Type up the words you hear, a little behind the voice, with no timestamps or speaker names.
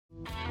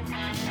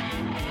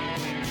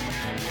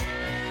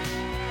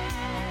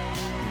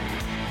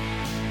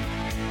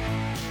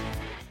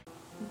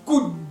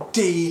Good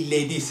day,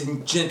 ladies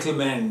and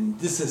gentlemen.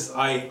 This is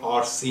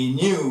IRC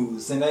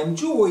News, and I'm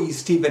Joy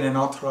Stephen, an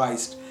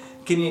authorized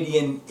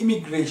Canadian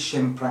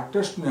immigration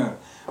practitioner,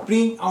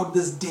 bringing out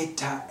this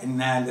data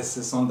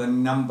analysis on the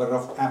number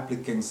of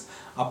applicants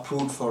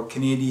approved for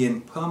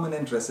Canadian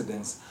permanent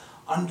residence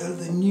under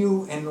the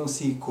new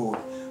NOC code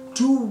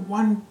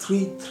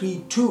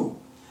 21332.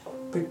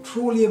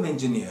 Petroleum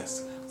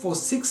engineers for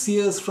 6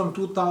 years from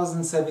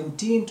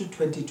 2017 to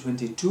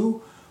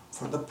 2022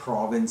 for the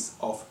province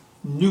of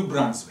New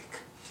Brunswick.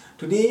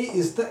 Today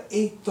is the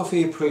 8th of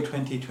April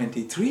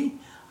 2023.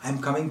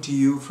 I'm coming to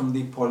you from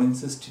the Petroleum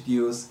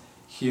studios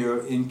here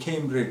in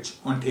Cambridge,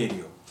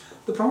 Ontario.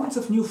 The province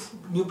of New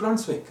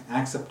Brunswick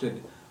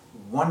accepted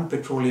one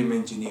petroleum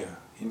engineer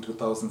in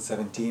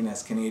 2017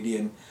 as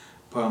Canadian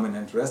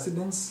permanent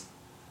residents,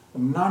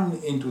 none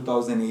in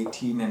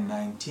 2018 and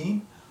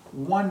 19,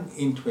 one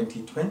in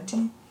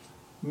 2020,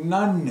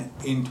 none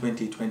in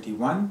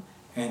 2021,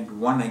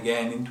 and one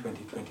again in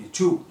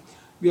 2022.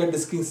 We are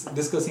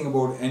discussing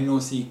about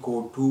NOC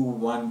code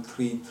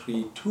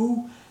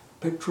 21332,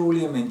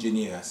 petroleum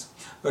engineers.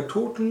 A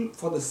total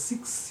for the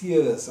 6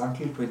 years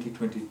until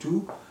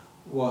 2022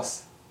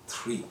 was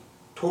 3.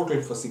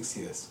 Total for 6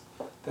 years.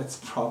 That's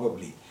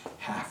probably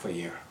half a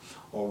year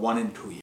or 1 and 2 years.